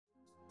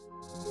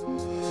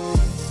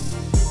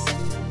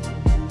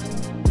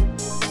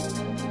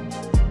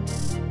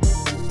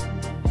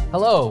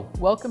Hello,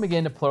 welcome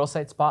again to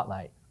Pluralsight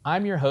Spotlight.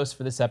 I'm your host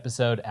for this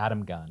episode,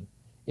 Adam Gunn.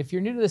 If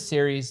you're new to the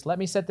series, let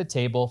me set the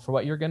table for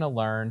what you're going to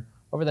learn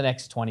over the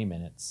next 20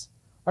 minutes.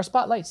 Our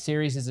Spotlight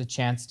series is a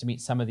chance to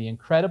meet some of the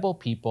incredible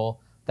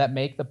people that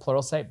make the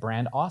Pluralsight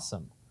brand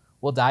awesome.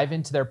 We'll dive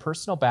into their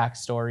personal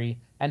backstory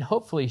and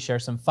hopefully share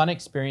some fun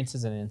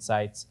experiences and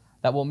insights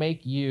that will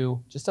make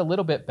you just a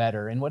little bit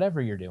better in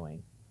whatever you're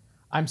doing.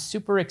 I'm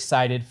super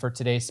excited for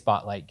today's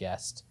Spotlight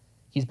guest.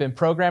 He's been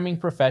programming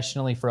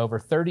professionally for over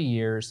 30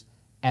 years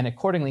and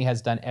accordingly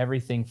has done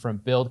everything from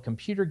build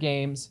computer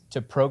games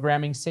to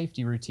programming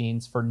safety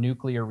routines for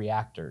nuclear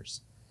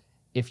reactors.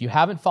 If you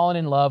haven't fallen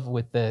in love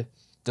with the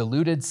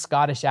diluted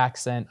Scottish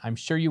accent, I'm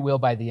sure you will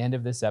by the end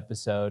of this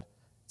episode.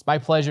 It's my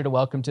pleasure to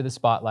welcome to the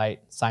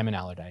Spotlight, Simon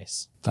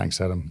Allardice. Thanks,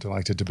 Adam.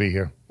 Delighted to be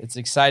here. It's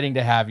exciting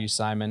to have you,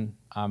 Simon.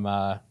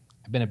 I've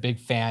been a big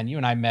fan. You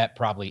and I met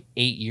probably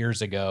 8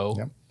 years ago.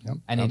 Yep.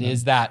 And it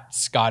is that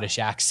Scottish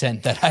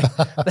accent that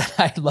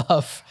I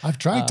love. I've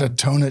tried to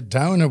tone it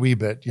down a wee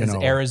bit, Is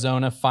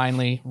Arizona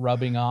finally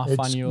rubbing off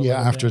on you a little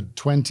after bit?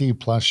 20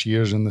 plus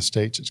years in the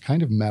States, it's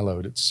kind of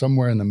mellowed. It's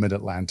somewhere in the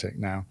mid-Atlantic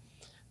now.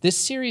 This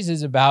series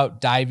is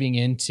about diving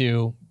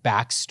into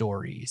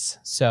backstories.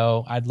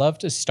 So I'd love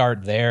to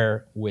start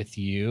there with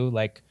you.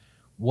 Like,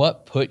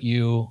 what put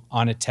you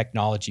on a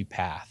technology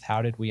path?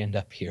 How did we end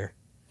up here?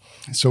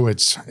 So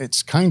it's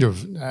kind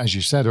of, as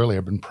you said earlier,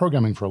 I've been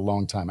programming for a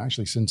long time,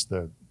 actually since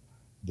the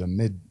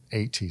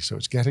mid-'80s. So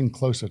it's getting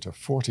closer to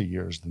 40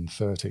 years than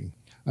 30.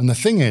 And the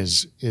thing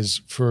is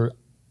for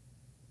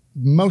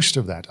most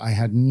of that, I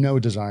had no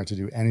desire to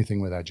do anything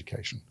with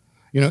education.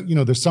 You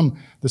know, there's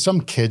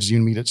some kids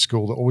you meet at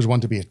school that always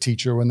want to be a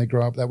teacher when they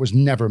grow up. That was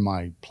never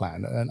my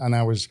plan. And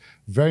I was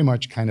very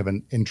much kind of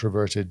an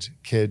introverted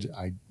kid.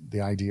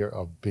 The idea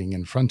of being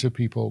in front of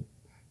people,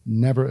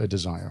 never a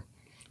desire.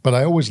 But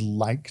I always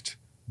liked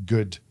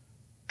good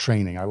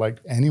training. I liked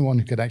anyone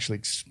who could actually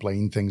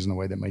explain things in a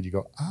way that made you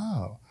go,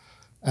 oh.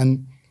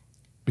 And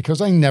because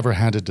I never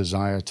had a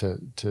desire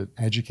to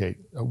educate,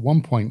 at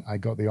one point I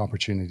got the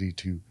opportunity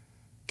to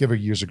give a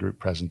user group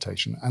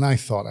presentation. And I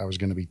thought I was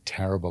going to be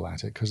terrible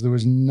at it because there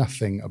was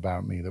nothing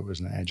about me that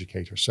was an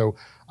educator. So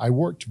I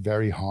worked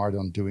very hard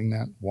on doing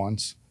that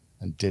once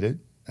and did it.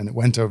 And it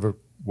went over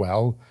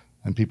well.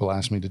 And people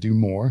asked me to do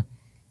more.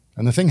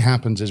 And the thing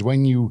happens is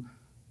when you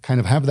kind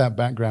of have that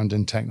background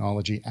in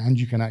technology and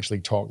you can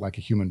actually talk like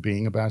a human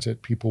being about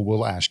it, people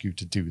will ask you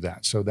to do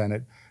that. So then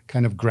it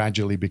kind of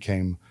gradually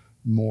became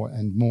more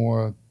and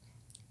more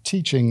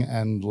teaching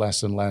and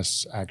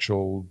less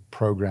actual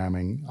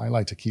programming. I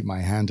like to keep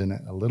my hand in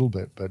it a little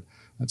bit, but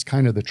that's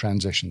kind of the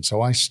transition.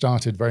 So I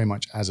started very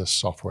much as a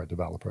software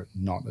developer,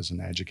 not as an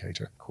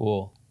educator.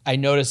 Cool. I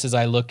notice as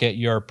I look at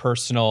your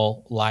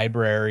personal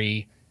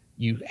library,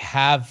 you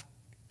have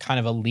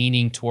kind of a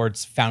leaning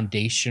towards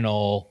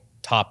foundational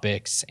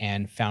topics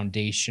and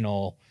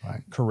foundational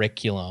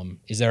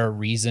curriculum. Is there a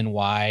reason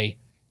why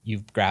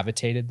you've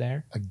gravitated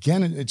there?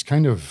 Again, it's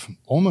kind of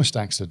almost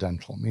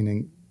accidental,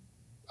 meaning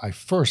I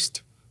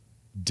first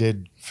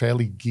did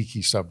fairly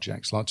geeky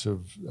subjects, lots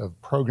of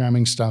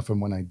programming stuff.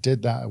 And when I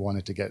did that, I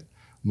wanted to get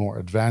more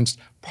advanced.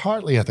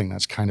 Partly, I think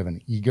that's kind of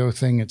an ego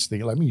thing. It's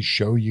let me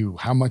show you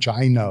how much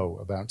I know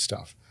about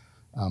stuff.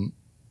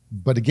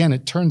 But again,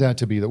 it turned out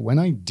to be that when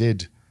I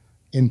did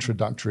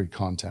introductory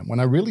content, when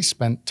I really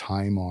spent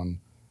time on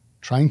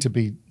trying to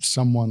be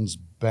someone's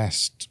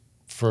best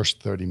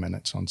first 30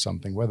 minutes on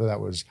something, whether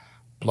that was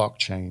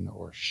blockchain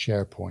or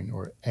SharePoint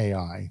or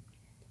AI,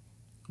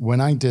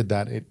 when I did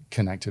that, it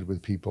connected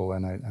with people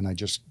and I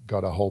just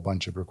got a whole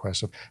bunch of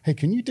requests of, hey,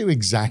 can you do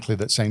exactly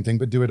that same thing,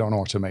 but do it on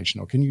automation?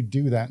 Or can you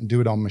do that and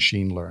do it on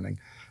machine learning?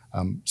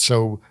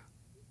 So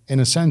in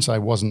a sense, I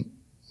wasn't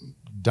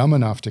dumb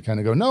enough to kind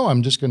of go, no,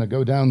 I'm just going to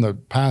go down the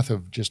path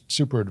of just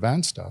super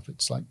advanced stuff.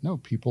 It's like, no,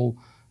 people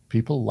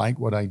like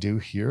what I do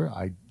here.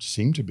 I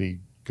seem to be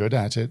good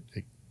at it.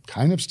 It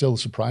kind of still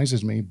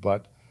surprises me,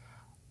 but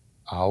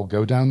I'll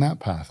go down that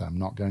path. I'm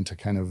not going to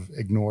kind of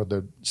ignore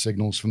the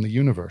signals from the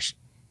universe.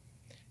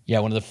 Yeah,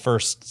 one of the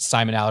first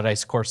Simon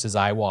Allardice courses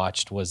I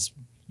watched was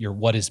your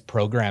What is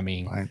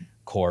Programming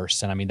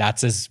course. And I mean,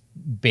 that's as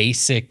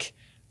basic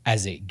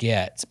as it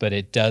gets, but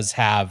it does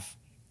have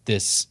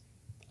this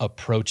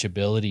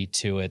approachability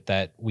to it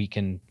that we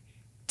can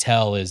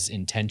tell is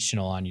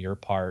intentional on your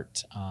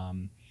part.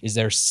 Is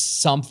there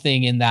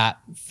something in that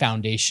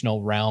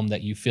foundational realm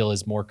that you feel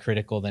is more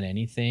critical than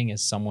anything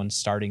as someone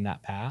starting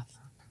that path?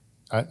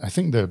 I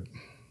think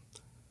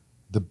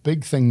the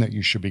big thing that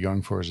you should be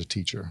going for as a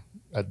teacher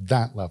at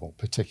that level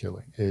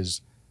particularly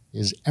is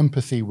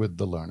empathy with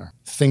the learner,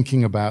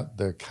 thinking about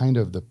the kind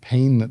of the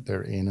pain that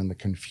they're in and the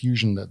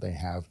confusion that they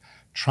have,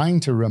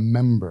 trying to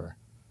remember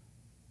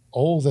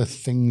all the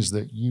things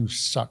that you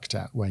sucked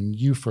at when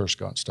you first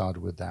got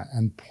started with that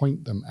and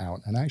point them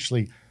out and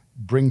actually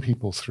bring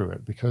people through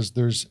it, because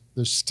there's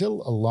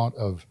still a lot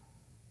of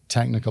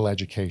technical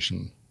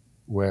education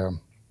where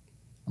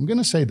I'm going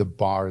to say the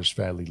bar is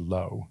fairly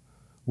low,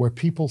 where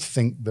people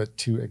think that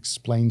to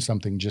explain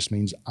something just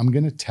means I'm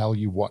going to tell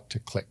you what to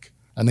click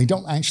And they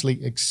don't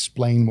actually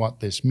explain what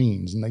this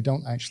means, and they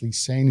don't actually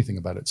say anything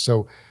about it.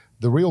 So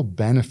the real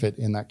benefit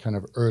in that kind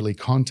of early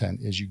content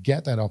is you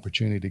get that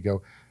opportunity to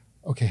go,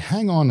 okay,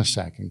 hang on a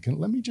second.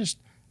 Let me just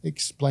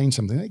explain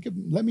something.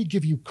 Let me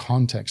give you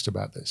context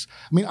about this.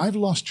 I mean, I've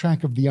lost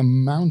track of the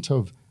amount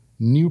of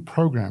new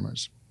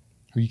programmers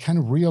who you kind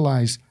of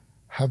realize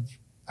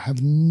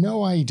have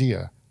no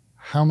idea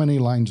how many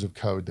lines of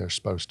code they're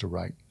supposed to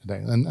write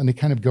today. And they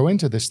kind of go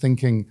into this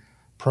thinking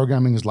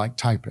programming is like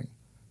typing,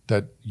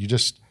 that you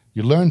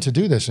learn to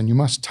do this and you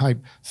must type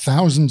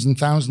thousands and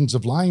thousands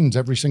of lines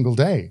every single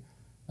day.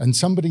 And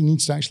somebody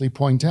needs to actually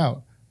point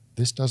out,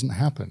 this doesn't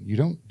happen. You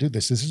don't do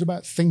this. This is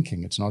about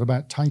thinking. It's not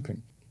about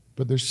typing.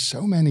 But there's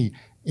so many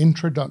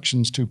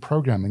introductions to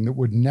programming that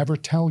would never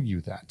tell you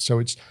that. So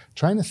it's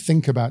trying to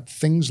think about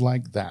things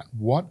like that.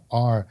 What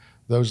are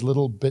those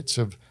little bits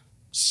of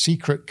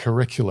secret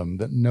curriculum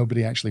that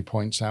nobody actually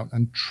points out,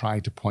 and try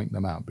to point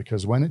them out?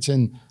 Because when it's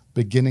in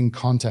beginning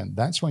content,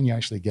 that's when you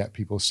actually get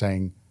people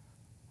saying,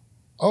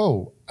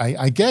 oh,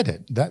 I get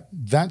it.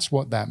 That's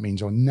what that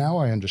means. Or now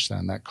I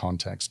understand that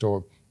context.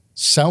 Or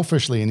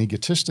selfishly and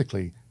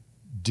egotistically,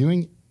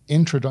 doing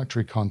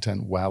introductory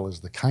content well is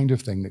the kind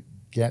of thing that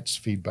gets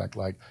feedback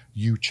like,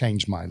 you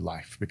changed my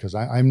life because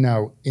I'm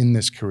now in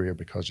this career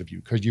because of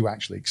you, because you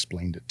actually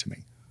explained it to me.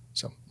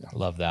 So yeah.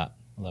 Love that.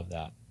 Love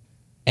that.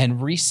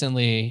 And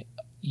recently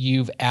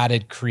you've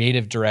added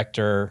creative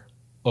director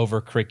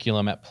over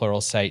curriculum at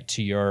Pluralsight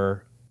to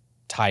your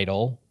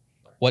title.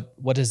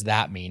 What does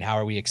that mean? How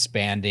are we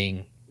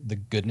expanding the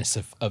goodness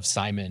of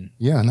Simon?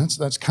 Yeah, and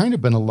that's kind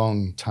of been a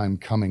long time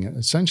coming.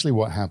 Essentially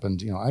what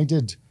happened,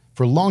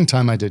 for a long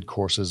time I did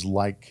courses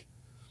like,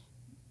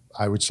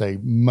 I would say,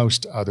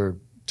 most other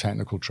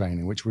technical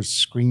training, which was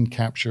screen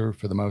capture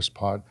for the most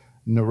part,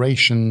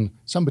 narration,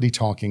 somebody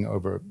talking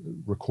over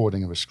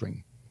recording of a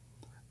screen.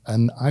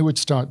 And I would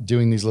start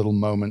doing these little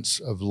moments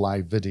of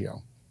live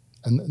video.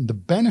 And the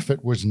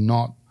benefit was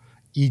not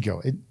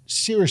ego. It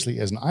seriously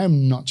isn't. I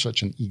am not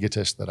such an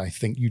egotist that I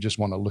think you just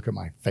want to look at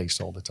my face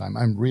all the time.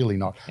 I'm really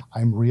not.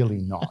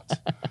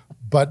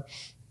 But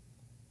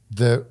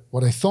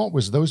what I thought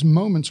was those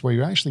moments where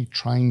you're actually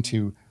trying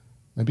to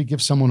maybe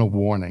give someone a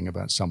warning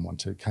about someone,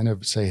 to kind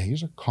of say,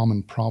 here's a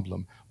common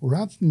problem.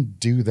 Rather than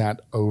do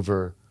that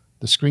over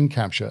the screen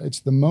capture, it's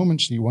the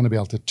moments that you want to be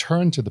able to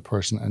turn to the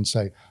person and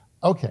say,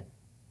 okay,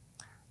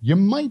 you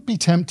might be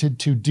tempted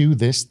to do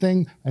this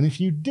thing, and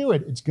if you do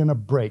it, it's going to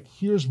break.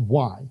 Here's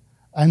why.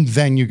 And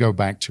then you go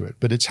back to it.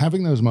 But it's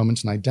having those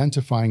moments and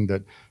identifying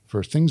that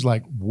for things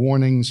like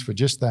warnings, for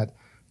just that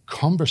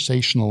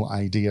conversational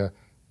idea,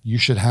 you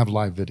should have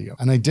live video.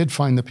 And I did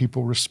find that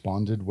people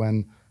responded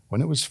when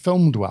it was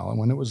filmed well and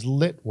when it was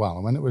lit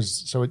well, and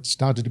so it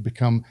started to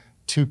become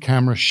 2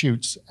 camera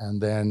shoots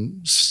and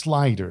then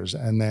sliders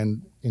and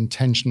then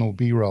intentional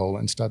B-roll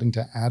and starting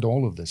to add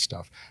all of this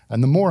stuff.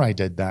 And the more I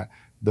did that,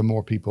 the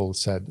more people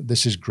said,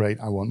 this is great,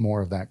 I want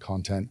more of that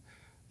content.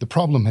 The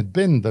problem had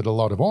been that a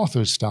lot of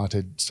authors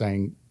started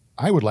saying,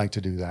 I would like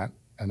to do that.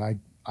 And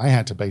I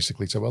had to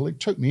basically say, well, it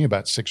took me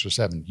about 6 or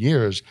 7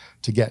 years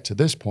to get to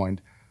this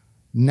point.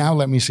 Now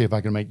let me see if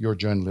I can make your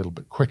journey a little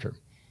bit quicker.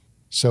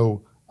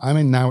 So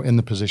I'm now in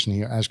the position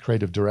here as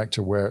creative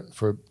director where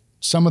for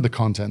some of the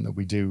content that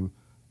we do,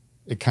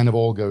 it kind of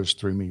all goes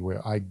through me,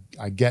 where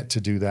I get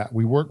to do that.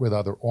 We work with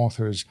other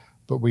authors,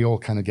 but we all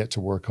kind of get to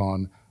work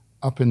on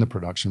up in the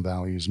production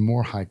values,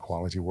 more high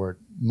quality work,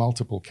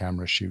 multiple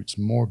camera shoots,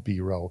 more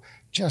B-roll,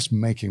 just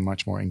making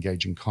much more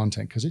engaging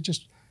content, because it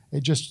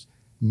just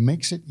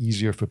makes it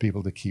easier for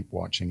people to keep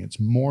watching. It's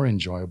more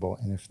enjoyable.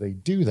 And if they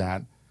do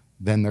that,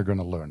 then they're going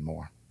to learn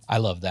more. I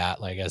love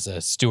that. Like, as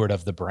a steward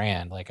of the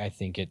brand, like, I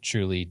think it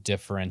truly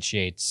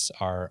differentiates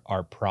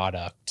our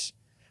product.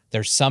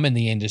 There's some in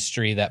the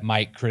industry that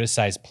might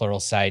criticize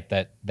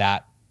Pluralsight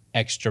that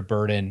extra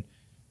burden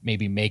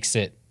maybe makes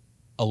it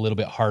a little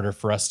bit harder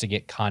for us to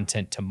get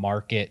content to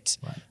market.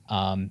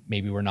 Right.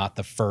 Maybe we're not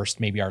the first.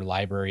 Maybe our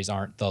libraries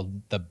aren't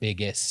the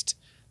biggest.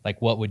 Like,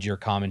 what would your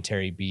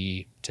commentary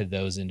be to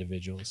those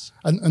individuals?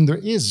 And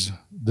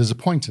there's a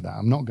point to that.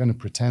 I'm not going to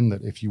pretend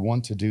that if you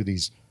want to do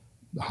these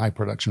high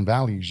production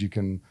values, you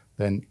can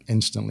then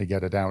instantly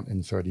get it out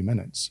in 30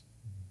 minutes.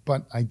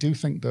 But I do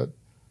think that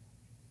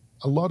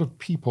a lot of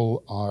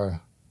people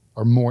are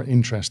more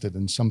interested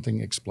in something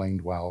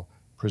explained well,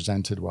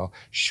 presented well.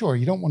 Sure,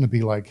 you don't want to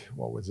be like,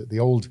 what was it, the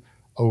old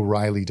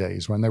O'Reilly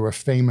days when they were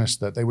famous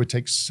that they would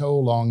take so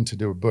long to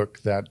do a book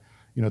that,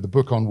 the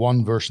book on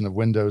one version of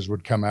Windows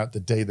would come out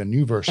the day the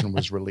new version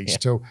was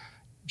released. Yeah. So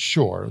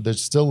sure,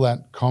 there's still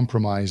that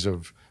compromise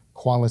of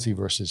quality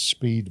versus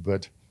speed,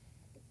 but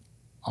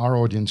our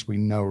audience, we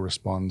know,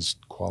 responds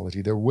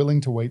quality. They're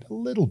willing to wait a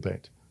little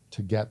bit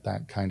to get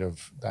that kind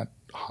of that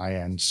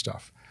high-end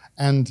stuff.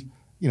 And,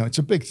 it's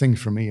a big thing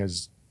for me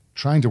is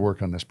trying to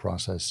work on this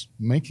process,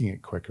 making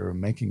it quicker,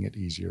 making it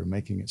easier,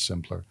 making it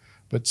simpler,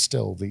 but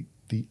still the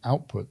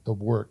output, the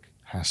work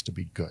has to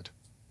be good.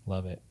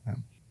 Love it. Yeah.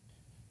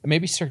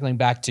 Maybe circling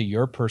back to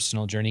your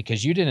personal journey,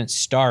 because you didn't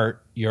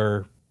start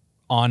your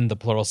on the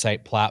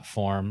Pluralsight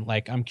platform.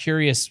 Like, I'm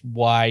curious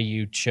why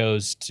you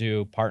chose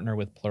to partner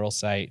with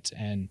Pluralsight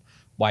and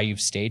why you've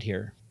stayed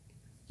here.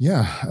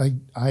 Yeah,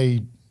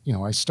 I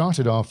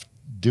started off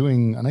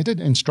doing, and I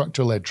did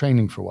instructor-led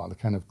training for a while, the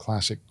kind of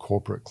classic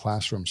corporate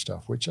classroom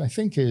stuff, which I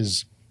think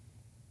is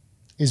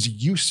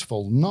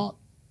useful. Not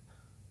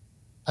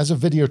as a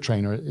video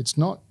trainer, it's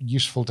not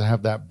useful to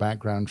have that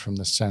background from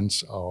the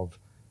sense of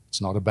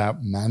it's not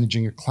about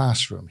managing a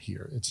classroom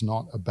here. It's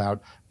not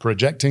about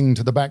projecting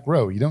to the back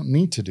row. You don't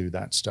need to do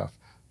that stuff.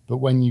 But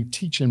when you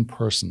teach in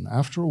person,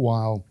 after a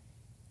while,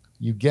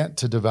 you get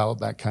to develop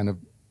that kind of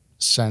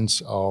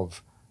sense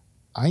of,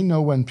 I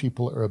know when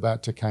people are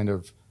about to kind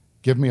of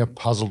give me a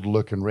puzzled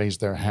look and raise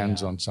their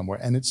hands on somewhere,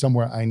 and it's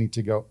somewhere I need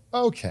to go,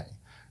 okay,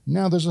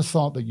 now there's a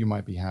thought that you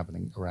might be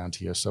happening around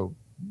here. So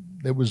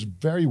it was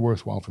very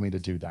worthwhile for me to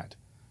do that.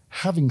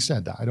 Having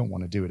said that, I don't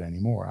want to do it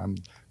anymore. I'm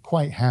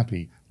quite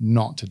happy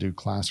not to do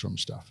classroom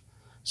stuff.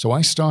 So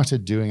I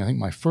started doing, I think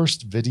my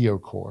first video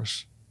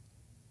course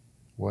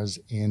was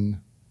in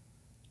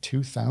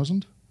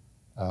 2000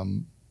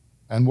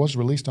 and was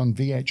released on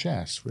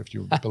VHS, if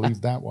you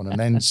believe that one, and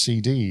then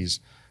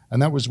CDs.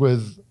 And that was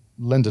with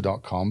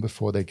lynda.com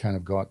before they kind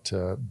of got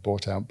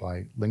bought out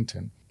by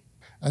LinkedIn.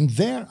 And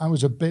there I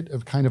was a bit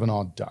of kind of an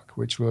odd duck,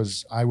 which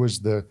was I was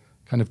the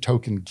kind of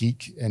token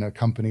geek in a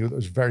company that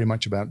was very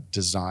much about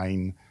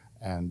design,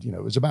 and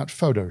it was about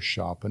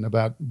Photoshop and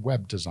about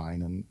web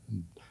design and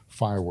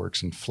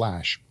fireworks and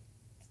Flash.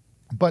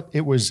 But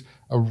it was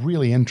a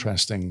really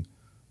interesting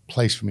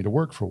place for me to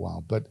work for a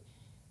while. But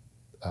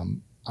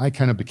I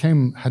kind of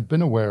had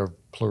been aware of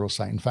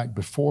Pluralsight. In fact,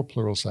 before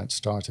Pluralsight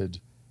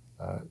started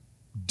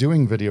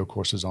doing video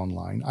courses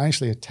online, I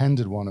actually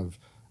attended one of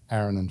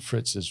Aaron and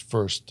Fritz's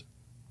first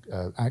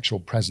actual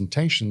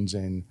presentations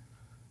in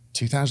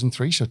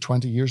 2003, so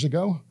 20 years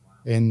ago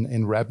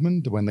in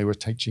Redmond when they were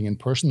teaching in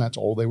person. That's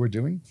all they were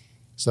doing.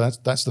 So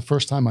that's the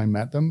first time I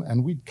met them.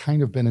 And we'd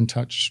kind of been in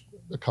touch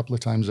a couple of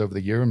times over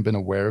the year and been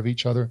aware of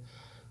each other.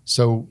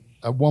 So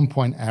at one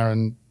point,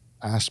 Aaron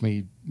asked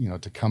me,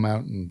 to come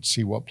out and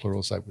see what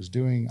Pluralsight was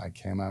doing. I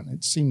came out and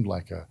it seemed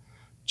like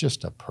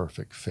just a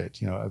perfect fit,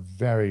 a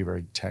very,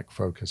 very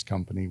tech-focused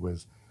company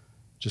with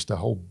just a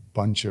whole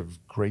bunch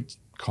of great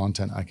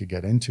content I could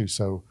get into.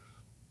 So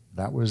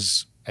that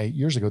was 8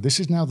 years ago. This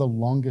is now the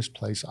longest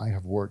place I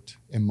have worked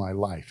in my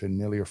life, in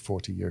nearly a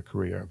 40-year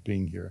career of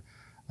being here.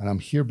 And I'm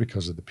here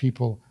because of the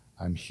people.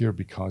 I'm here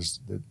because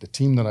the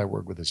team that I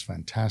work with is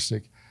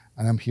fantastic.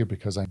 And I'm here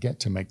because I get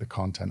to make the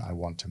content I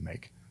want to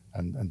make.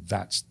 And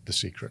that's the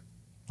secret.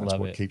 That's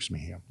what keeps me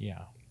here.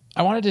 Yeah.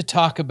 I wanted to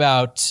talk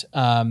about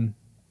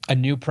a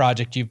new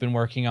project you've been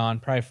working on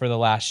probably for the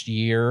last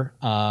year.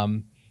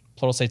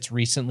 Pluralsight's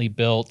recently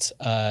built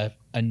a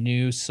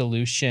new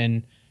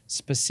solution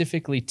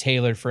specifically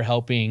tailored for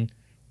helping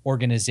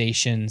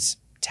organizations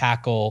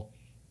tackle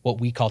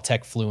what we call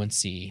tech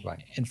fluency.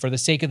 Right. And for the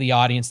sake of the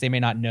audience, they may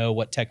not know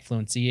what tech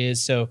fluency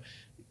is. So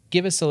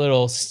give us a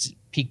little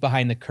peek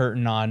behind the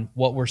curtain on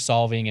what we're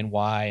solving and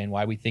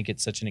why we think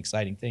it's such an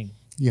exciting thing.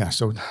 Yeah,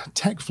 so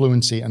tech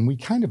fluency, and we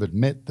kind of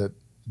admit that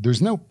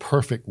there's no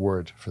perfect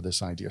word for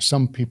this idea.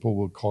 Some people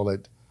will call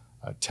it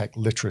tech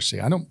literacy.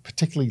 I don't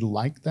particularly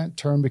like that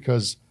term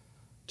because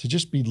to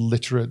just be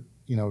literate,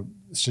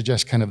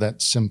 suggests kind of that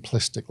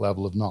simplistic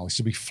level of knowledge.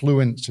 To be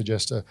fluent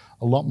suggests a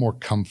lot more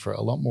comfort,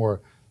 a lot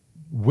more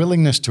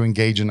willingness to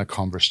engage in a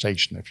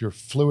conversation. If you're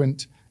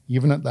fluent,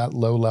 even at that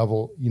low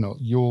level,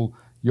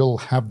 you'll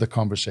have the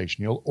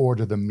conversation. You'll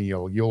order the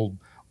meal. You'll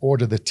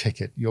order the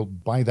ticket. You'll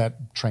buy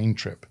that train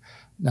trip.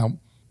 Now,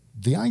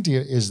 the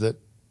idea is that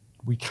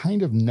we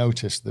kind of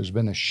noticed there's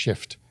been a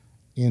shift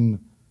in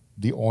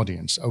the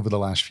audience over the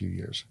last few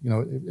years.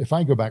 If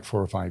I go back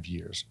 4 or 5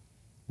 years,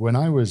 when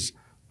I was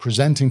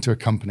presenting to a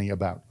company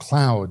about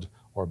cloud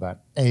or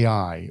about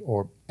AI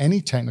or any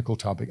technical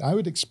topic, I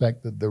would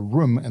expect that the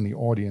room and the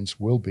audience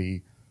will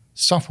be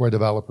software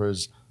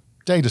developers,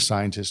 data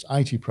scientists,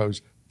 IT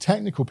pros,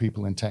 technical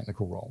people in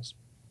technical roles.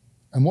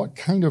 And what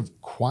kind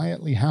of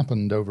quietly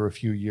happened over a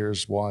few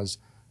years was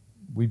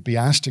we'd be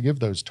asked to give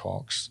those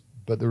talks,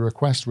 but the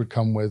request would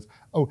come with,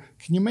 oh,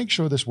 can you make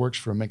sure this works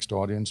for a mixed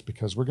audience?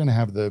 Because we're going to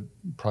have the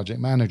project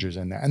managers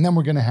in there. And then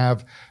we're going to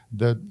have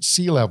the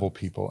C-level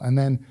people. And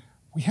then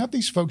we have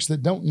these folks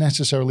that don't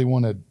necessarily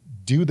want to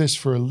do this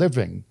for a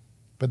living,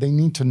 but they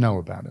need to know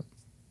about it.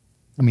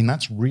 I mean,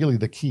 that's really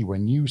the key.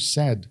 When you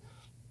said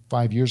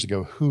 5 years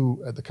ago,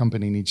 who at the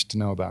company needs to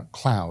know about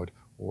cloud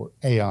or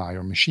AI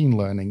or machine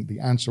learning,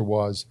 the answer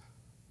was,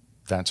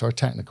 that's our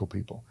technical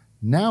people.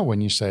 Now, when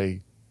you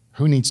say,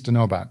 who needs to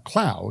know about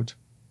cloud,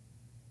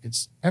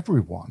 it's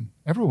everyone.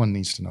 Everyone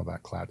needs to know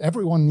about cloud.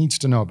 Everyone needs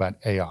to know about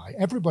AI.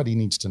 Everybody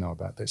needs to know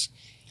about this.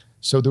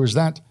 So there's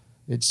that.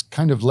 It's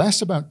kind of less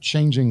about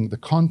changing the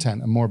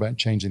content and more about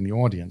changing the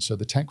audience. So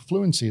the tech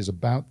fluency is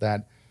about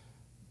that,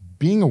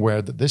 being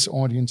aware that this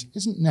audience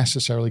isn't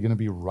necessarily going to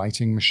be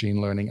writing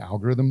machine learning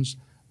algorithms.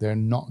 They're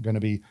not going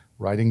to be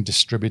writing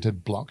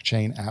distributed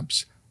blockchain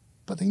apps,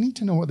 but they need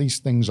to know what these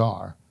things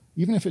are,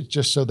 even if it's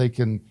just so they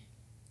can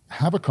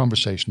have a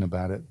conversation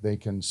about it. They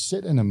can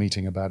sit in a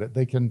meeting about it.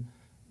 They can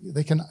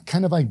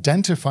kind of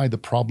identify the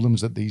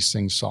problems that these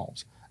things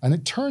solve. And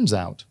it turns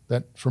out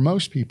that for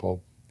most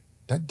people,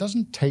 that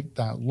doesn't take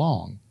that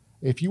long.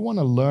 If you want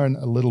to learn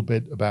a little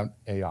bit about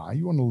AI,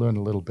 you want to learn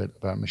a little bit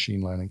about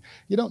machine learning,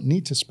 you don't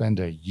need to spend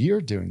a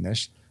year doing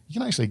this. You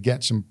can actually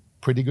get some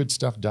pretty good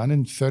stuff done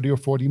in 30 or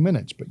 40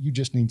 minutes, but you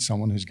just need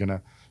someone who's going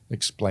to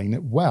explain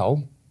it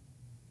well.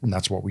 And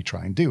that's what we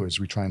try and do, is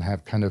we try and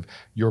have kind of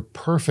your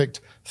perfect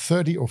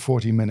 30 or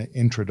 40-minute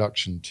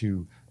introduction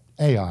to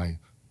AI,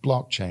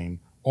 blockchain,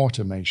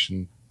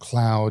 automation,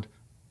 cloud,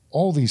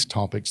 all these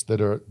topics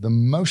that are the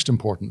most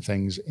important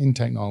things in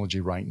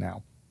technology right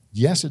now.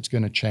 Yes, it's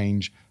going to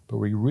change, but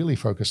we really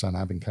focus on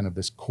having kind of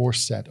this core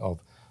set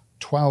of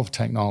 12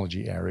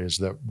 technology areas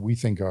that we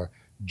think are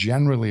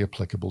generally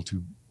applicable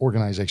to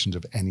organizations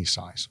of any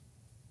size.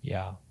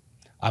 Yeah.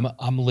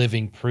 I'm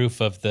living proof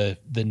of the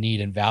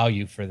need and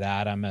value for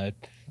that. I'm a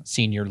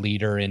senior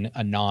leader in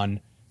a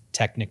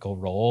non-technical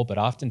role, but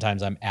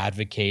oftentimes I'm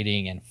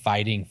advocating and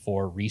fighting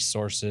for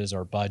resources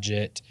or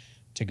budget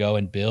to go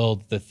and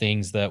build the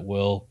things that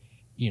will,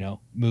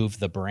 move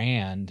the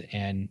brand.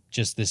 And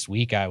just this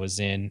week I was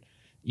in,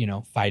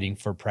 fighting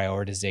for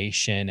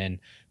prioritization and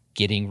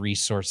getting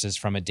resources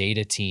from a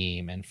data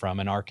team and from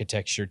an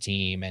architecture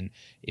team. And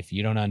if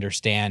you don't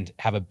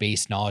have a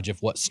base knowledge of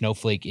what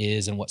Snowflake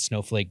is and what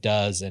Snowflake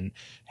does and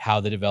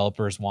how the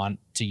developers want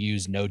to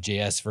use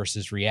Node.js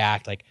versus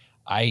React, like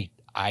I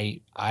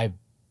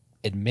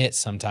admit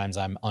sometimes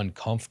I'm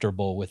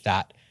uncomfortable with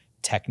that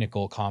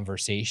technical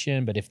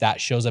conversation, but if that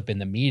shows up in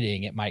the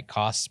meeting, it might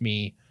cost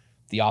me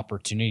the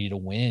opportunity to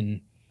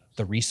win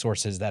the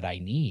resources that I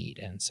need.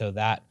 And so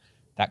that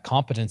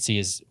competency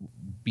is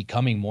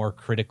becoming more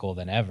critical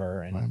than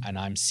ever. And, right. And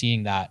I'm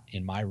seeing that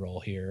in my role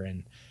here.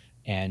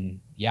 And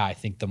yeah, I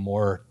think the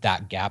more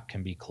that gap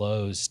can be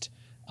closed,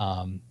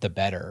 the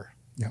better.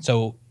 Yeah.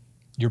 So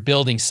you're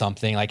building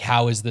something, like,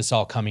 how is this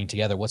all coming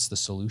together? What's the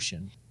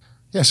solution?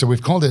 Yeah, so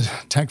we've called it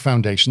Tech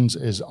Foundations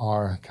is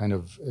our kind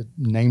of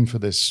name for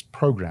this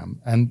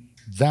program. And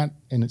that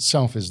in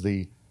itself is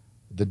the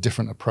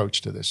different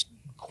approach to this.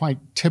 Quite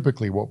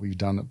typically what we've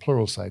done at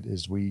Pluralsight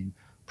is we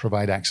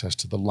provide access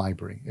to the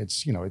library.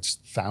 It's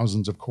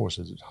thousands of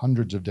courses, it's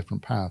hundreds of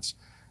different paths.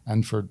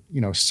 And for,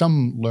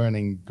 some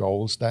learning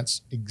goals,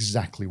 that's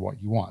exactly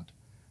what you want.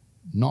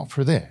 Not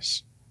for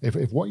this.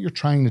 If what you're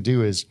trying to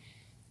do is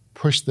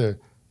push the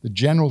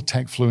general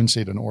tech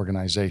fluency at an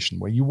organization,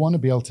 where you want to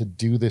be able to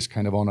do this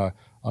kind of on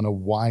a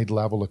wide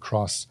level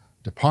across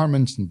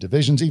departments and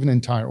divisions, even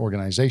entire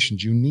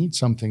organizations, you need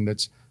something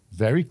that's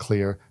very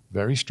clear,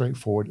 very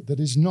straightforward, that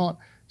is not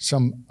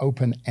some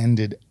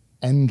open-ended,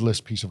 endless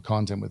piece of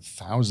content with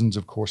thousands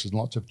of courses and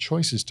lots of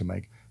choices to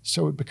make.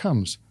 So it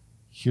becomes,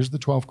 here's the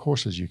 12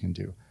 courses you can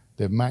do.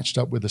 They've matched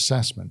up with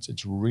assessments.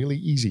 It's really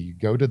easy. You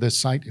go to this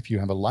site. If you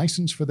have a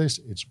license for this,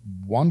 it's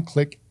one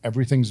click,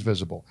 everything's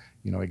visible.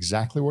 You know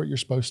exactly what you're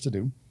supposed to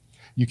do.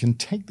 You can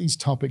take these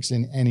topics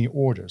in any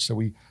order. So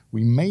we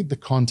made the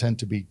content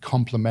to be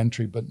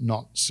complementary but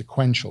not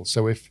sequential.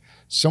 So if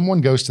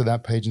someone goes to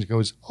that page and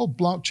goes, oh,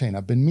 blockchain,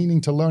 I've been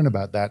meaning to learn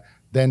about that,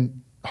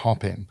 then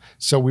hop in.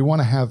 So we want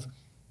to have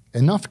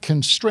enough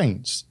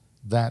constraints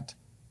that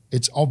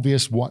it's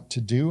obvious what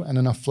to do, and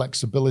enough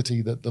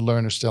flexibility that the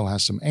learner still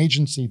has some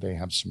agency, they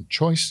have some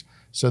choice.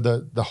 So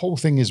the whole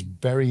thing is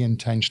very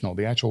intentional.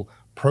 The actual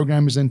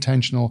program is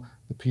intentional.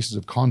 The pieces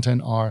of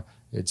content are.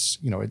 It's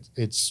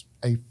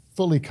a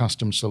fully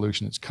custom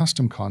solution. It's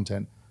custom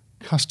content,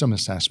 custom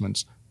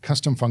assessments,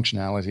 custom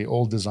functionality,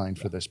 all designed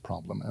for this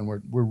problem. And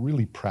we're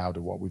really proud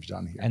of what we've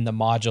done here. And the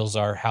modules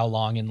are how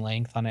long in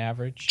length on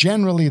average?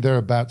 Generally, they're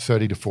about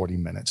 30 to 40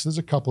 minutes. There's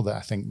a couple that I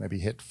think maybe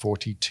hit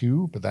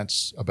 42, but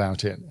that's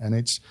about it. And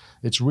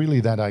it's really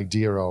that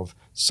idea of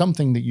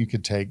something that you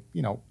could take,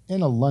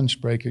 in a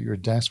lunch break at your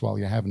desk while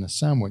you're having a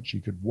sandwich.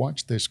 You could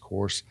watch this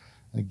course.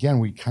 And again,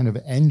 we kind of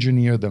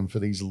engineer them for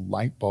these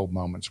light bulb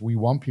moments. We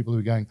want people who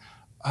are going,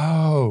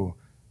 oh,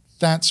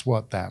 that's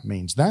what that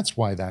means. That's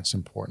why that's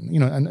important.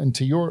 And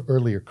to your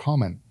earlier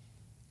comment,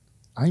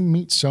 I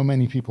meet so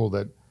many people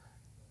that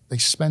they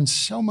spend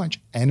so much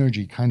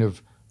energy kind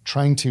of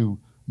trying to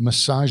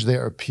massage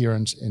their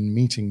appearance in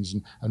meetings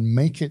and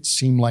make it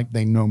seem like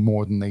they know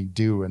more than they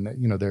do. And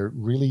they're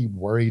really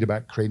worried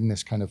about creating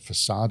this kind of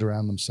facade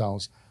around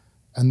themselves.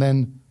 And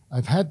then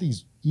I've had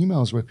these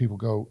emails where people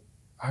go,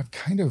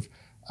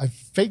 I've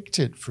faked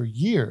it for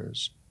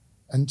years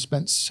and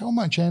spent so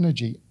much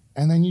energy,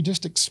 and then you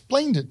just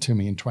explained it to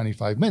me in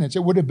 25 minutes.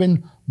 It would have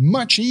been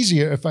much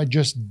easier if I'd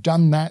just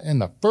done that in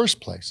the first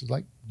place. It's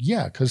like,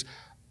 yeah, because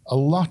a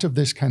lot of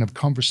this kind of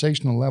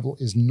conversational level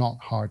is not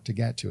hard to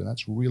get to, and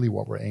that's really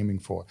what we're aiming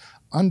for.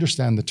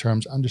 Understand the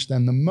terms,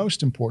 understand the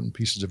most important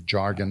pieces of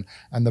jargon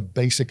and the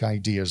basic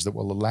ideas that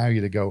will allow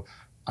you to go,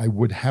 I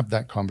would have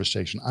that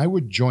conversation. I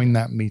would join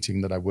that meeting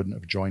that I wouldn't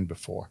have joined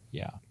before.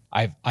 Yeah.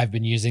 I've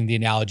been using the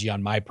analogy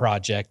on my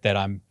project that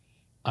I'm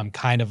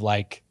kind of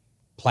like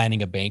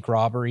planning a bank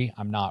robbery.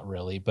 I'm not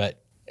really,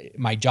 but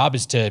my job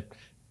is to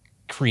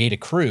create a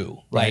crew.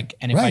 Right.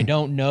 And if I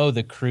don't know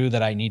the crew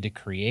that I need to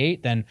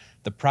create, then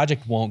the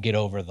project won't get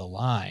over the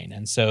line.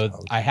 And so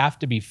I have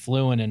to be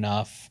fluent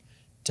enough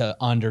to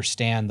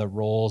understand the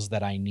roles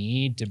that I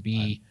need to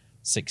be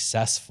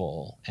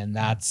successful. And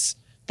that's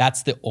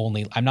the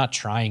only, I'm not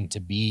trying to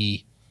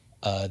be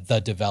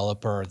the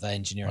developer, the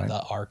engineer,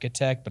 the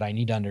architect, but I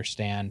need to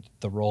understand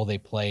the role they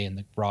play in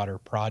the broader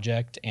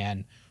project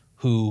and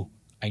who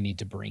I need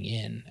to bring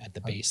in at the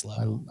base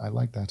level. I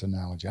like that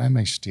analogy. I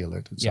may steal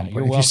it at some point.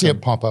 You're If welcome. you see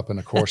it pop up in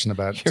a course in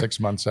about 6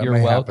 months, that may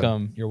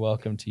happen. You're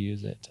welcome to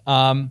use it.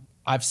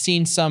 I've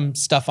seen some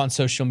stuff on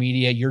social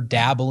media. You're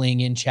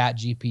dabbling in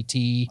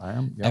ChatGPT. I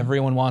am. Yep.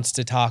 Everyone wants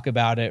to talk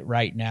about it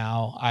right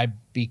now. I'd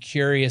be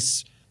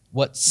curious,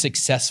 what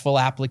successful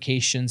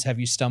applications have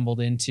you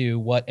stumbled into?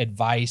 What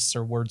advice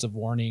or words of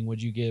warning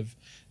would you give,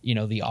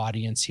 the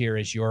audience here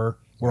as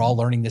we're all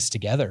learning this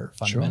together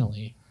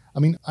fundamentally? Sure. I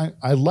mean,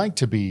 I like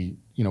to be,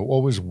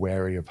 always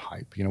wary of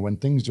hype. When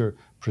things are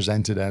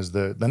presented as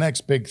the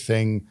next big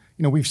thing,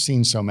 we've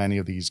seen so many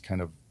of these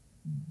kind of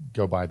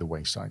go by the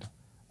wayside.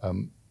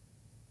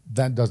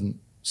 That doesn't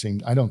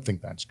seem, I don't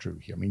think that's true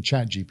here. I mean,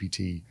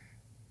 ChatGPT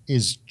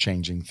is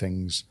changing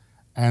things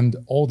and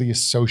all the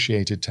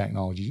associated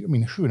technology. I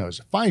mean, who knows?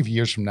 5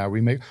 years from now,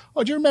 we may,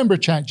 do you remember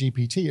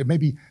ChatGPT? It may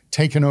be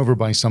taken over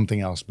by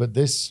something else, but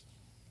this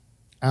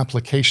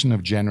application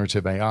of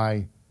generative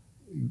AI,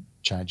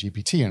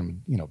 ChatGPT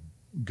and,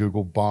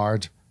 Google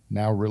Bard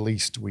now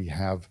released, we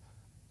have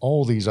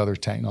all these other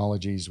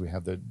technologies. We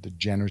have the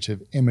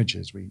generative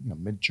images.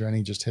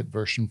 Midjourney just hit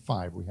version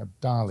 5. We have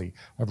DALL-E.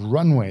 We have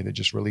Runway that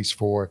just released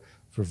for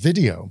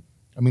video.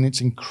 I mean, it's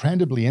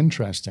incredibly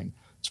interesting.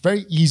 It's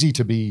very easy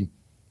to be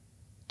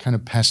kind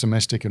of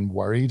pessimistic and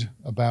worried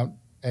about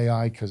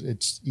AI because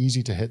it's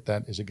easy to hit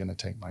that. Is it going to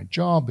take my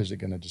job? Is it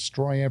going to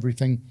destroy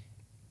everything?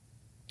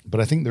 But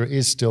I think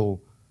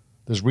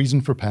there's reason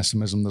for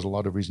pessimism. There's a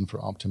lot of reason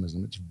for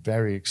optimism. It's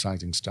very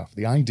exciting stuff.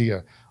 The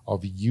idea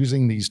of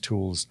using these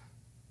tools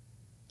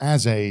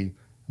as the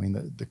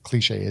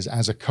cliche is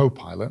as a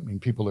co-pilot. I mean,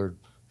 people are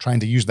trying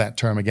to use that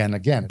term again and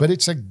again, but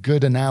it's a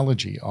good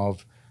analogy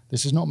of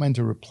this is not meant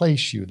to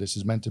replace you. This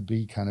is meant to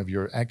be kind of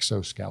your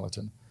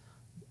exoskeleton.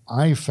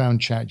 I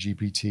found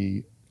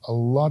ChatGPT a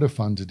lot of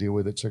fun to deal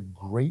with. It's a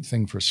great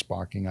thing for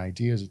sparking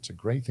ideas. It's a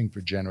great thing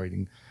for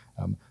generating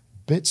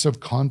bits of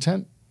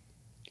content.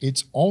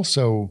 It's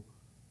also,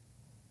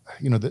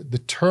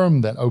 the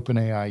term that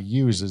OpenAI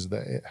uses,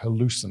 that it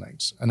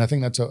hallucinates. And I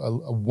think that's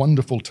a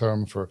wonderful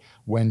term for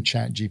when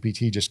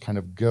ChatGPT just kind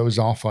of goes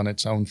off on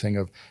its own thing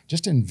of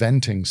just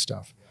inventing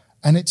stuff.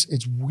 And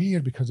it's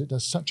weird because it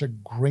does such a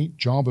great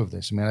job of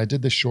this. I mean, I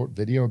did this short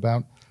video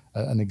about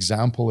an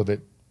example of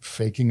it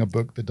faking a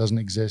book that doesn't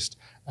exist.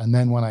 And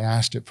then when I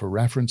asked it for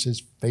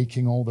references,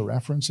 faking all the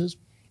references.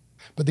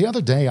 But the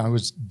other day I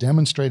was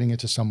demonstrating it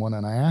to someone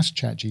and I asked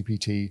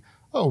ChatGPT,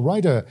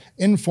 write an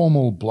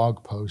informal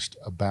blog post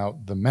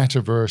about the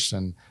metaverse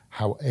and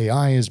how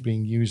AI is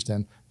being used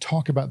and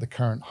talk about the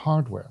current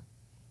hardware.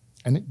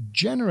 And it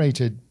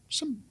generated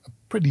a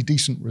pretty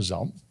decent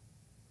result.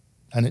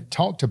 And it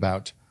talked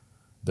about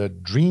the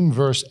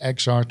Dreamverse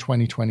XR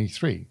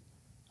 2023.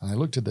 And I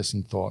looked at this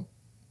and thought,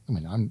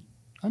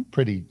 I'm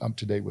pretty up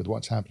to date with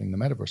what's happening in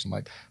the metaverse. I'm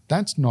like,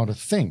 that's not a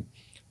thing.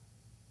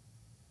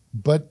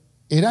 But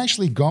it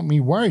actually got me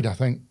worried. I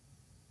think,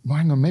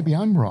 maybe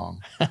I'm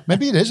wrong.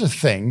 Maybe it is a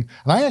thing.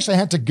 And I actually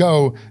had to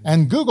go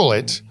and Google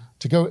it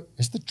to go,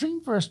 is the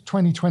Dreamverse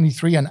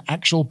 2023 an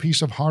actual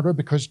piece of hardware?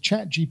 Because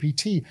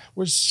ChatGPT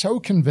was so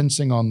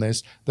convincing on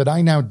this that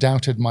I now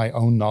doubted my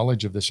own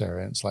knowledge of this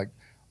area. It's like,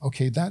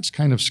 okay, that's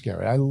kind of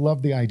scary. I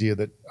love the idea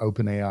that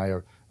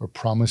OpenAI are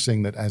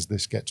promising that as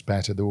this gets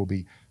better, there will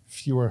be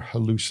fewer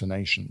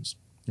hallucinations.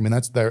 I mean,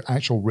 that's their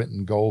actual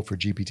written goal for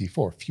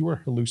GPT-4, fewer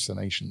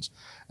hallucinations.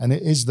 And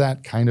it is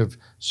that kind of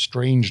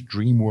strange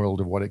dream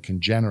world of what it can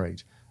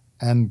generate.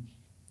 And,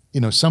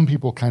 some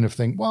people kind of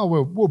think, well,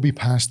 we'll be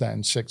past that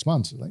in 6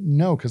 months. Like,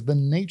 no, because the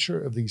nature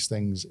of these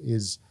things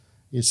is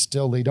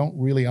still, they don't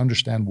really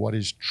understand what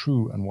is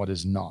true and what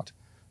is not.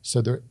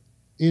 So there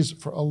is,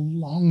 for a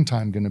long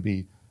time, going to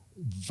be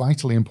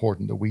vitally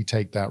important that we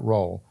take that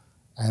role.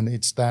 And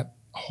it's that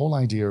whole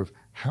idea of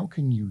how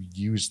can you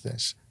use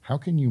this? How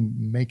can you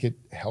make it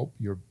help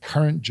your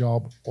current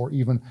job or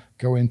even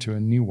go into a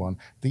new one?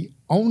 The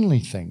only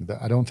thing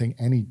that I don't think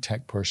any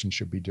tech person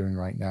should be doing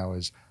right now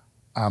is,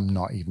 I'm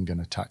not even going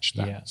to touch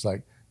that. Yeah. It's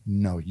like,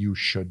 no, you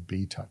should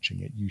be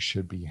touching it. You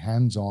should be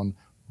hands-on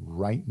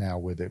right now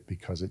with it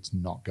because it's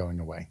not going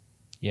away.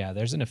 Yeah,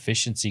 there's an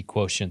efficiency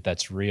quotient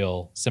that's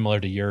real. Similar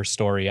to your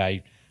story,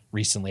 I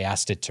recently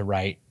asked it to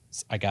write.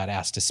 I got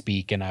asked to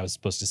speak and I was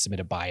supposed to submit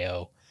a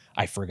bio.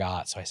 I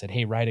forgot. So I said,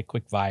 hey, write a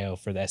quick bio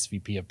for the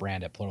SVP of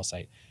brand at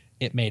Pluralsight.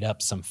 It made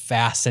up some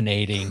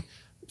fascinating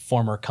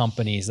former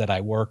companies that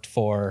I worked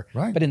for.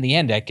 Right. But in the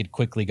end, I could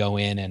quickly go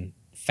in and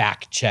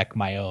fact check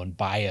my own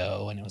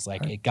bio. And it was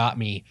like, It got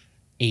me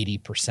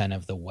 80%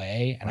 of the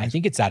way. And I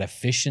think it's that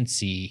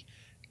efficiency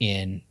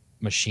in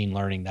machine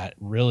learning that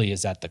really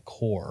is at the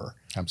core.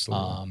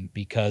 Absolutely.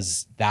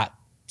 Because that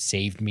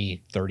saved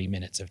me 30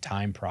 minutes of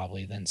time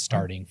probably than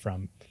starting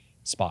from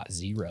spot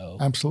zero.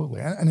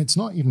 Absolutely. And it's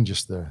not even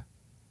just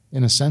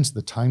in a sense,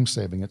 the time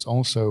saving. It's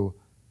also,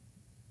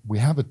 we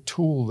have a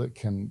tool that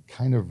can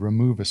kind of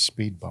remove a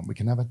speed bump. We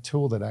can have a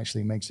tool that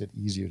actually makes it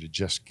easier to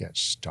just get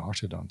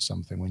started on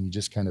something when you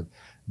just kind of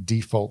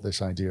default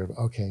this idea of,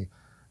 okay,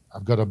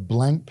 I've got a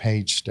blank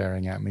page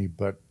staring at me,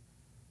 but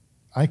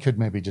I could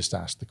maybe just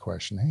ask the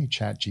question, hey,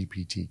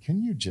 ChatGPT,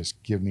 can you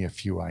just give me a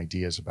few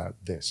ideas about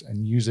this,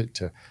 and use it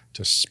to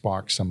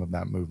spark some of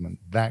that movement?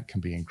 That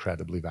can be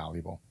incredibly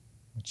valuable.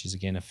 Which is,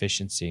 again,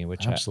 efficiency,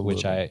 which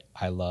Absolutely.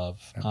 I love.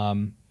 Yeah.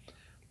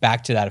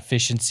 Back to that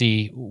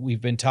efficiency,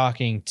 we've been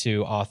talking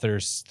to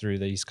authors through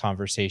these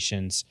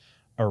conversations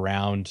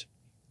around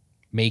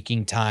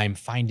making time,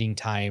 finding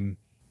time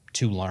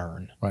to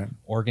learn. Right.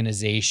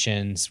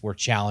 Organizations, we're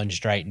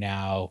challenged right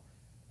now,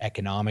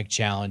 economic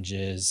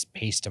challenges,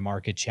 pace to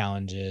market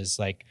challenges.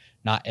 Like,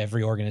 not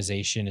every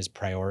organization is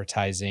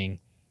prioritizing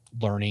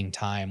learning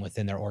time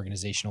within their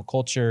organizational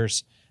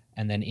cultures.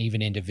 And then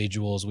even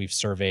individuals we've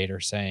surveyed are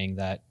saying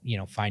that,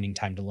 finding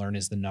time to learn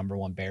is the number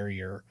one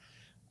barrier.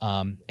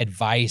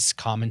 Advice,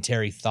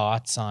 commentary,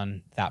 thoughts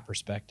on that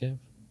perspective?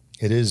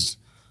 It is.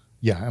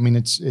 Yeah. I mean,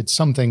 it's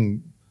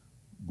something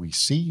we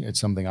see. It's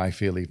something I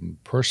feel even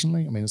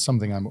personally. I mean, it's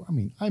something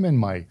I'm in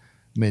my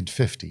mid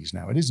 50s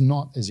now. It is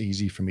not as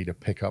easy for me to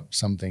pick up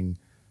something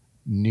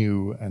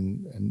new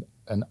and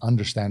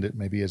understand it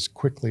maybe as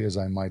quickly as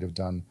I might have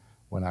done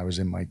when I was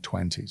in my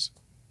 20s.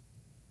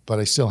 But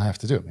I still have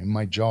to do it. I mean,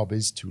 my job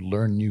is to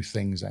learn new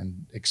things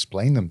and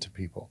explain them to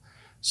people.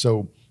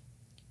 So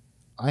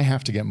I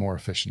have to get more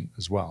efficient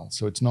as well.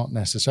 So it's not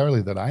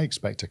necessarily that I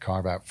expect to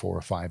carve out 4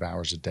 or 5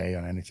 hours a day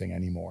on anything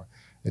anymore.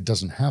 It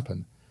doesn't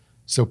happen.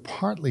 So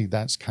partly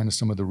that's kind of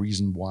some of the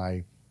reason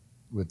why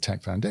with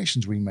Tech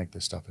Foundations, we make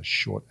this stuff as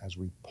short as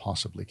we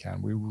possibly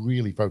can. We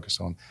really focus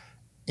on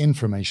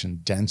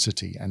information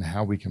density and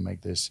how we can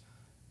make this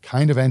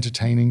kind of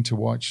entertaining to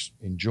watch,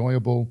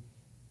 enjoyable,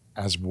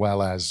 as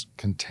well as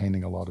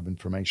containing a lot of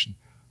information.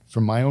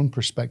 From my own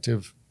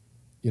perspective,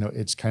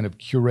 it's kind of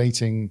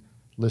curating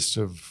lists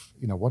of,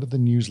 what are the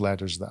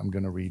newsletters that I'm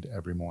going to read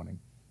every morning.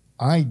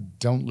 I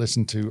don't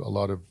listen to a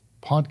lot of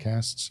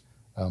podcasts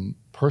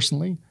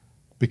personally,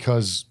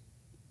 because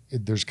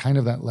there's kind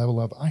of that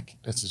level of,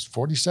 this is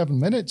 47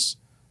 minutes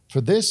for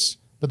this,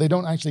 but they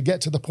don't actually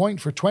get to the point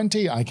for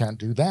 20. I can't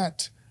do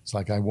that. It's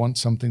like I want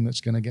something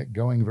that's going to get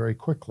going very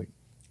quickly.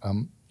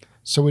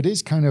 So it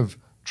is kind of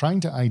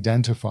trying to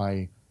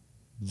identify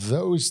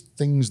those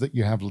things that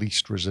you have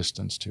least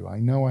resistance to. I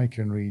know I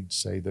can read,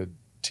 say, the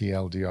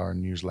TLDR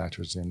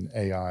newsletters in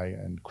AI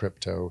and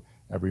crypto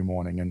every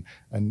morning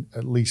and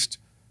at least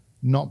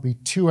not be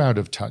too out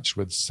of touch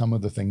with some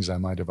of the things I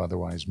might have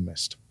otherwise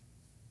missed.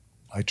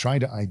 I try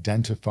to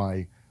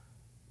identify,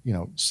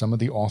 some of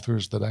the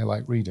authors that I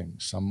like reading,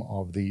 some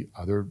of the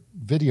other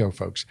video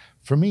folks.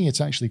 For me,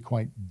 it's actually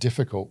quite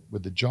difficult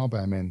with the job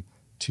I'm in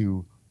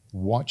to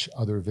watch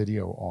other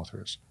video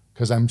authors,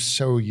 because I'm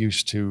so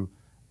used to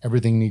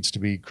everything needs to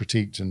be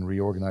critiqued and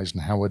reorganized,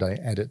 and how would I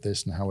edit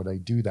this and how would I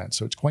do that?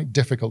 So it's quite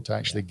difficult to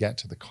actually get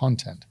to the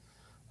content.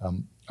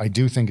 I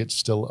do think it's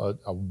still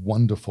a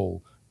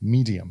wonderful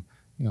medium.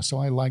 So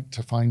I like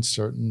to find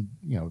certain,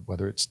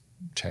 whether it's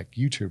tech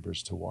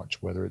YouTubers to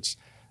watch, whether it's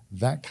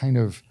that kind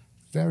of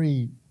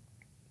very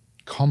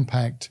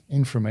compact,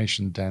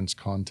 information-dense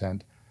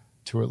content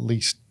to at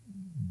least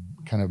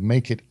kind of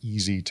make it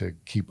easy to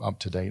keep up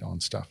to date on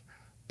stuff.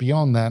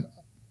 Beyond that,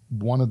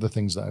 one of the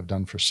things that I've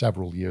done for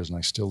several years, and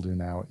I still do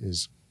now,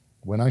 is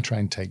when I try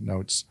and take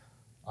notes,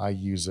 I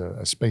use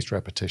a spaced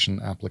repetition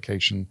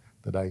application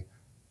that I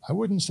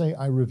wouldn't say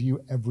I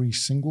review every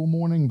single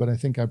morning, but I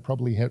think I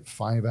probably hit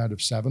 5 out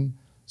of 7.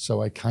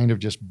 So I kind of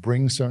just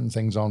bring certain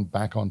things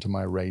back onto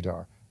my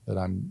radar that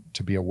I'm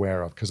to be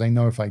aware of, because I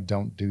know if I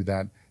don't do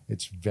that,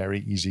 it's very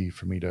easy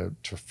for me to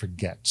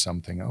forget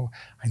something. Oh,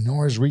 I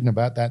know I was reading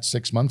about that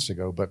 6 months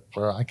ago, but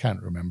I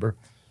can't remember.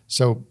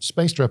 So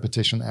spaced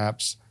repetition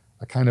apps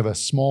are kind of a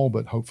small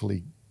but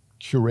hopefully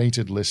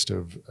curated list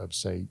of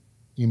say,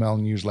 email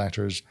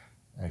newsletters.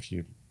 If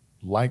you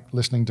like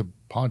listening to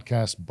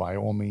podcasts, by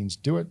all means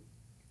do it,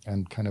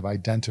 and kind of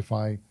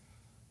identify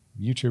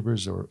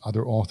YouTubers or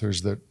other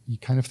authors that you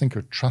kind of think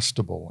are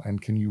trustable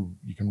and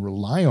you can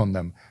rely on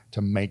them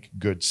to make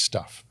good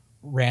stuff.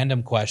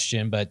 Random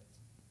question, but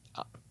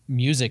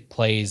music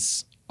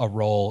plays a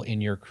role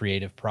in your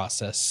creative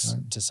process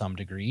to some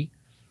degree.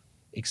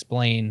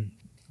 Explain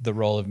the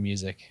role of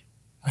music.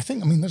 I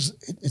think,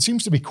 it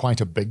seems to be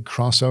quite a big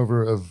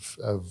crossover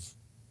of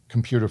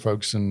computer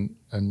folks and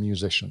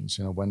musicians.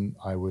 When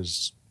I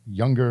was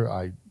younger,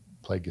 I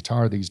played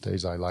guitar. These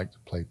days, I like to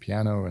play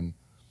piano and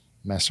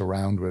mess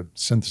around with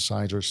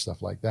synthesizers,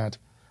 stuff like that.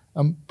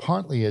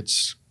 Partly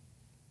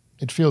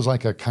it feels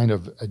like a kind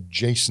of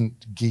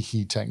adjacent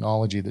geeky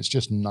technology that's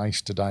just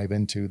nice to dive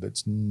into,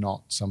 that's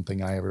not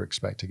something I ever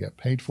expect to get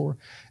paid for.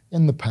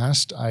 In the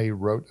past, I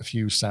wrote a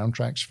few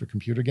soundtracks for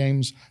computer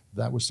games.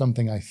 That was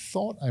something I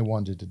thought I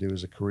wanted to do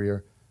as a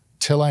career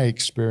till I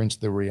experienced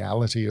the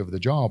reality of the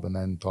job and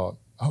then thought,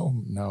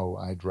 oh no,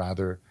 I'd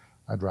rather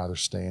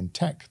stay in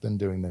tech than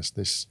doing this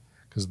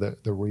because the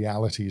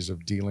realities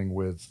of dealing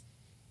with,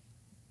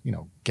 you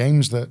know,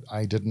 games that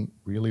I didn't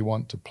really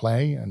want to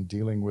play and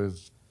dealing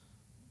with,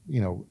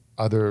 you know,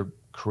 other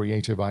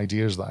creative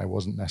ideas that I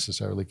wasn't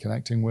necessarily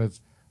connecting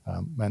with,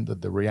 meant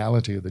that the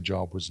reality of the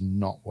job was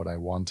not what I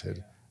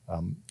wanted.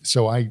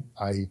 So I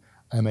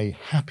am a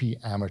happy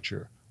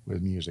amateur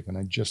with music, and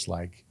I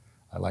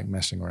like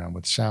messing around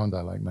with sound.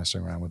 I like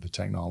messing around with the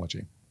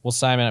technology. Well,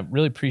 Simon, I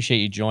really appreciate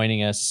you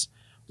joining us.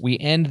 We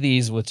end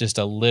these with just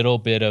a little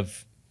bit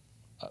of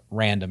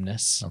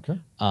randomness. Okay.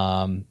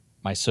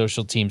 My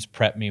social teams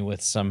prep me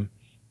with some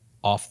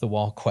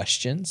off-the-wall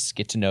questions,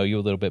 get to know you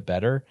a little bit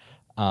better.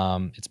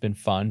 It's been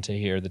fun to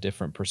hear the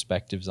different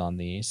perspectives on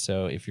these.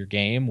 So if you're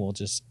game, we'll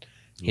just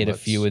hit a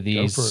few of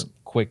these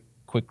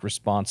quick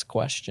response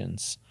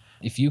questions.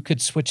 If you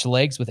could switch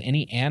legs with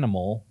any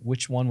animal,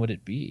 which one would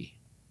it be?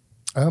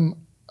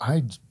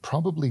 I'd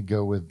probably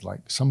go with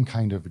like some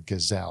kind of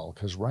gazelle,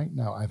 because right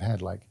now I've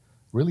had like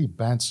really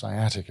bad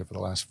sciatica for the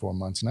last 4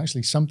 months, and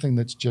actually something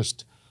that's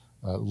just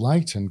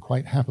light and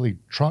quite happily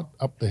trot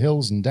up the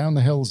hills and down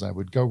the hills, I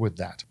would go with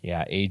that.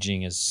 Yeah,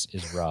 aging is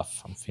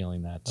rough. I'm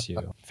feeling that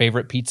too.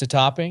 Favorite pizza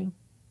topping?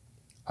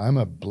 I'm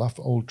a bluff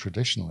old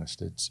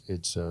traditionalist.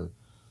 It's a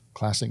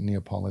classic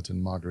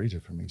Neapolitan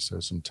margarita for me. So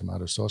some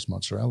tomato sauce,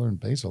 mozzarella, and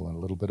basil, and a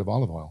little bit of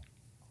olive oil.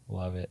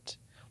 Love it.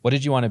 What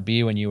did you want to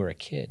be when you were a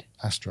kid?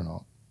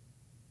 Astronaut.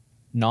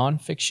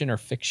 Nonfiction or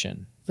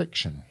fiction?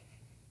 Fiction.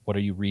 What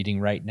are you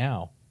reading right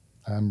now?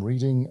 I'm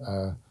reading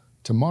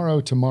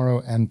Tomorrow,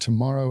 and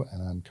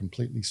I'm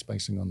completely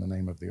spacing on the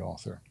name of the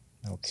author.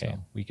 Okay, so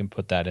we can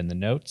put that in the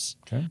notes.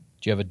 Okay.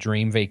 Do you have a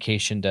dream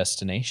vacation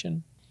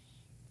destination?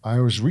 I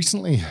was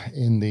recently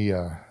in the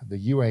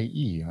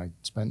UAE. I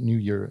spent New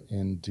Year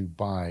in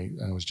Dubai,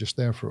 and I was just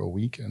there for a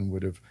week and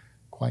would have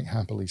quite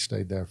happily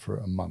stayed there for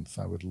a month.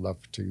 I would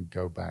love to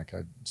go back.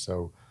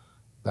 So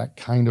that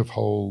kind of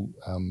whole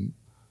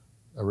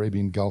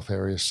Arabian Gulf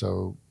area,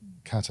 so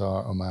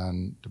Qatar,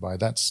 Oman, Dubai,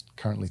 that's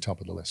currently top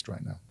of the list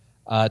right now.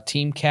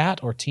 Team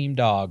cat or team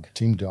dog?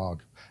 Team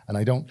dog. And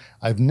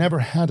I've never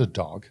had a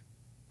dog,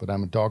 but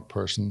I'm a dog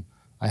person.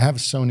 I have a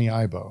Sony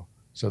Aibo.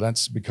 So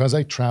that's because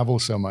I travel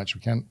so much,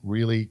 we can't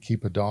really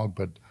keep a dog,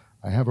 but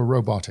I have a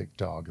robotic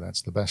dog.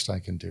 That's the best I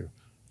can do.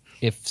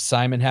 If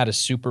Simon had a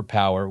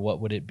superpower, what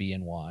would it be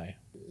and why?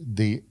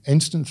 The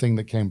instant thing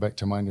that came back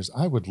to mind is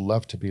I would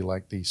love to be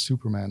like the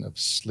Superman of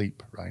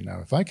sleep right now.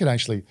 If I could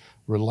actually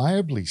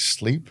reliably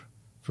sleep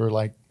for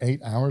like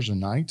 8 hours a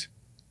night,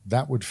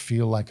 that would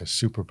feel like a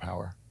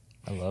superpower.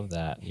 I love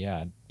that. Yeah,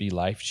 it'd be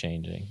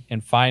life-changing.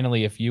 And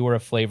finally, if you were a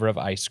flavor of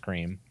ice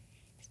cream,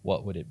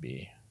 what would it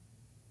be?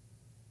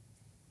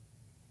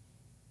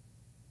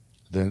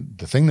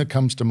 The thing that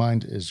comes to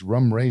mind is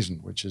rum raisin,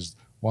 which is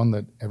one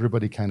that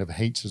everybody kind of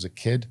hates as a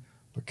kid,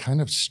 but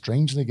kind of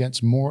strangely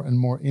gets more and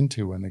more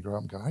into when they grow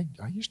up and go,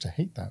 I used to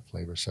hate that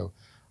flavor. So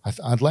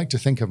I'd like to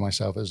think of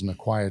myself as an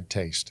acquired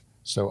taste.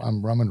 So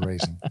I'm rum and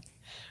raisin.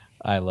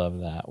 I love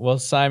that. Well,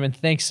 Simon,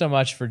 thanks so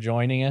much for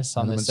joining us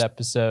on this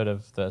episode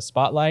of the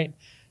Spotlight.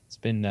 It's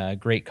been a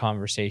great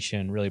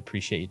conversation. Really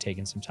appreciate you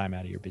taking some time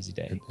out of your busy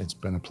day. It's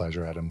been a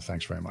pleasure, Adam.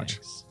 Thanks very much.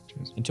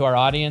 Cheers. And to our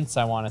audience,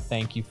 I want to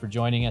thank you for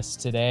joining us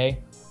today.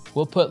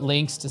 We'll put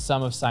links to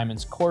some of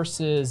Simon's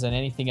courses and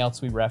anything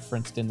else we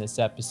referenced in this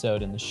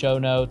episode in the show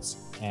notes.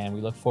 And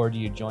we look forward to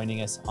you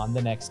joining us on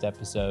the next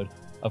episode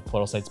of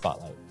Pluralsight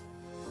Spotlight.